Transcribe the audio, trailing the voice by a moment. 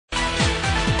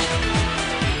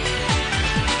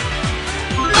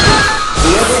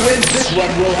next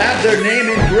one will have their name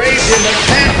engraved in the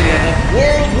pantheon of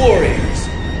world warriors.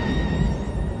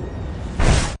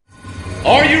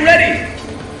 Are you ready?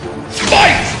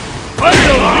 Fight!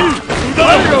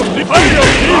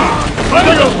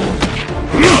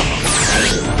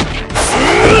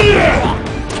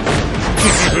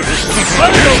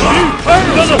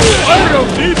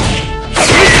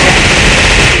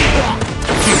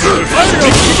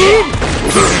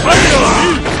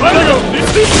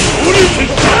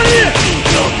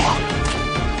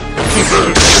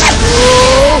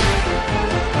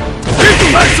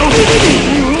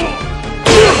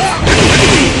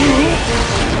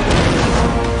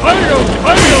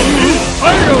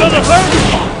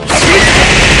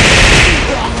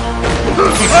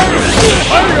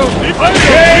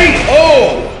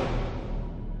 KO!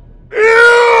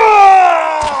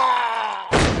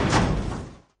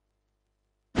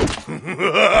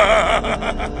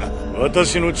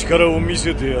 私の力を見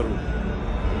せてやろう。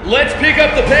Let's pick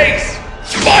up the pace!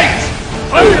 Fight!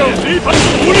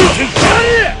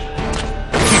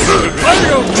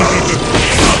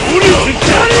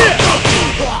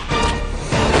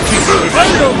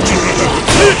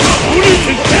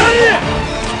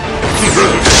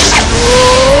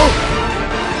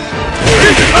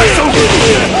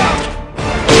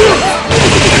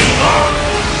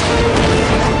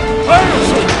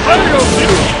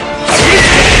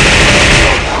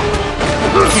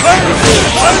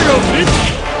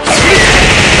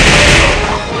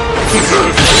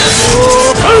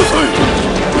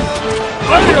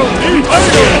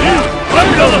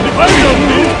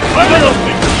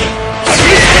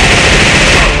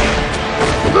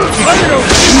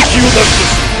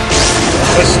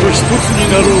私と一つに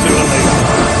なろうではないか。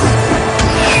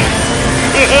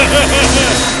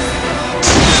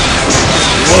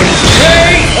終わり。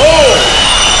KO!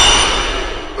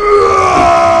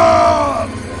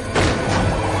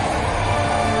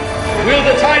 Will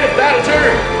the tide of battle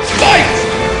turn? Fight!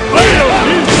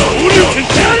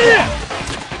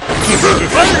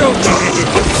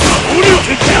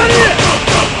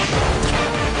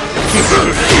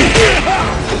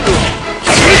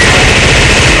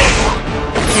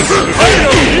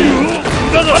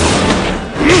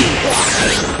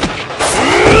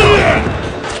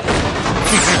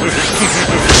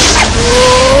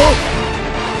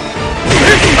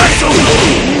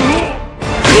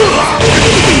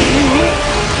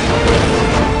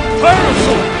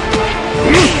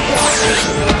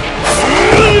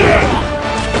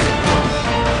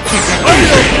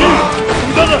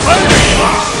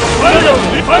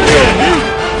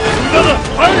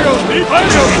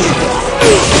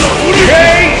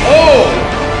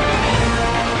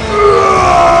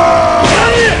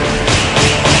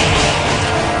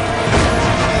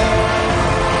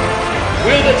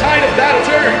 Will the tide of battle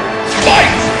turn?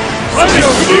 Fight!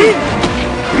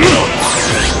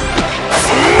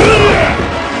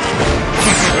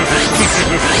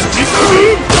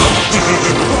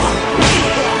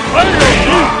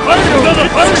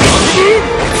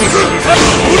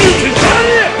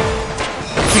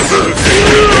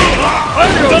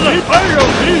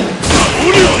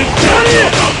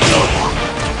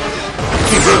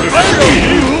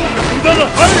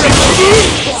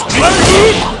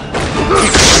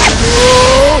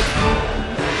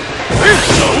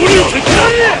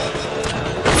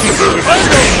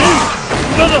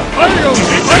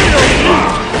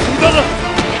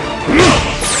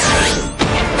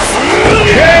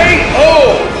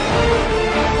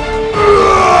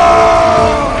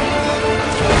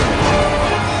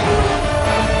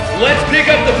 Let's pick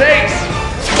up the pace.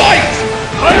 Fight!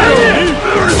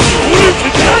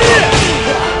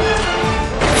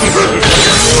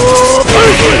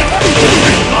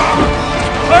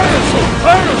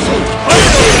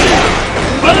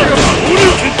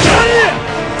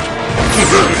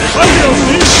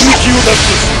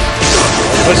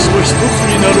私と一つ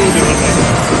になろうではないか。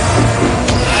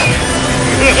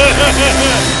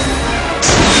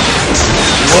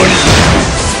終わり。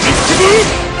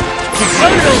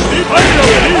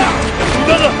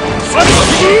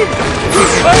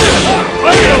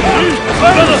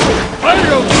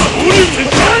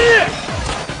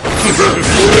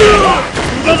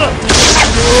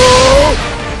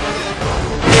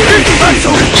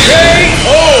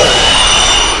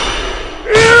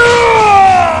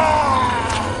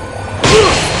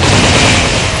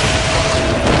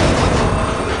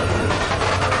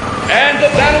And the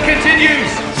battle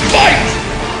continues! Fight!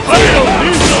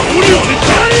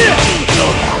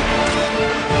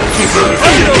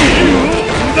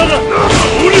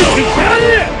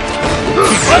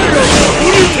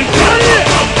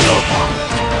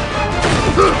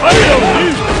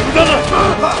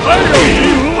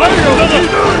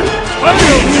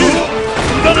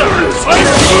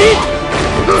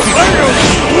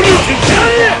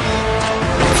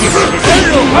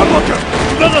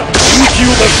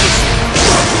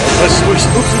 私と一つ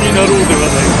になろうではな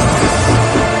い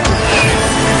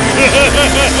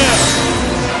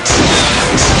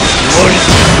終わりス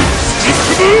ティッ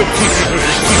クブ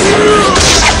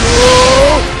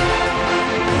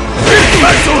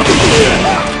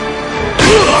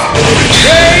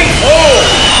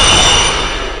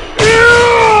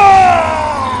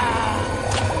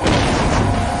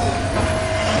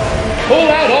Pull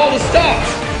out all the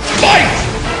stops! Fight!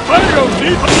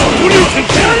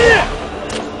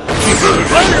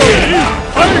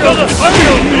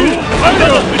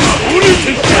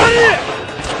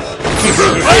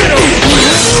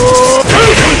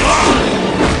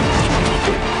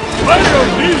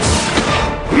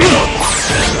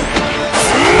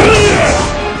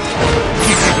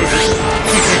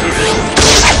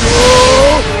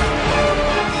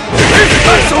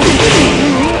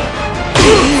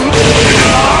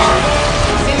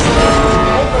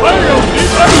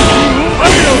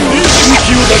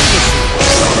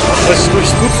私と一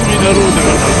つになろうでは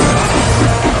ない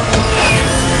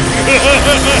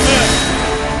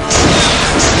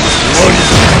終わり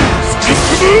スティッ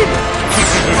クブ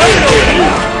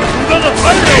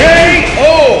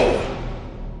KO!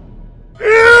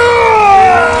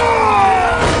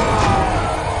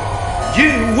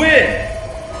 You win!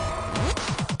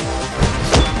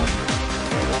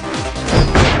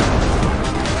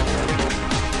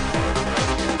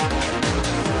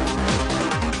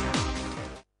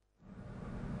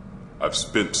 I've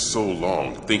spent so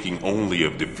long thinking only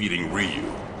of defeating Ryu,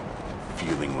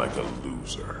 feeling like a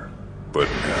loser. But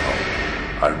now,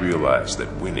 I realize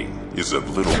that winning is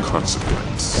of little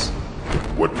consequence.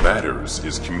 What matters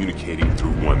is communicating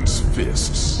through one's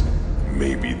fists.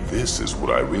 Maybe this is what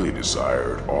I really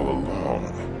desired all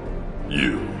along.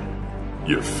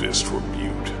 Your fists were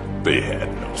mute. They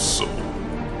had no soul.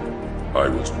 I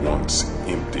was once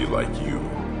empty like you.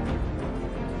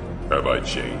 Have I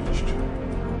changed?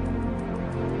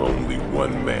 Only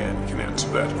one man can answer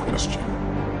that question.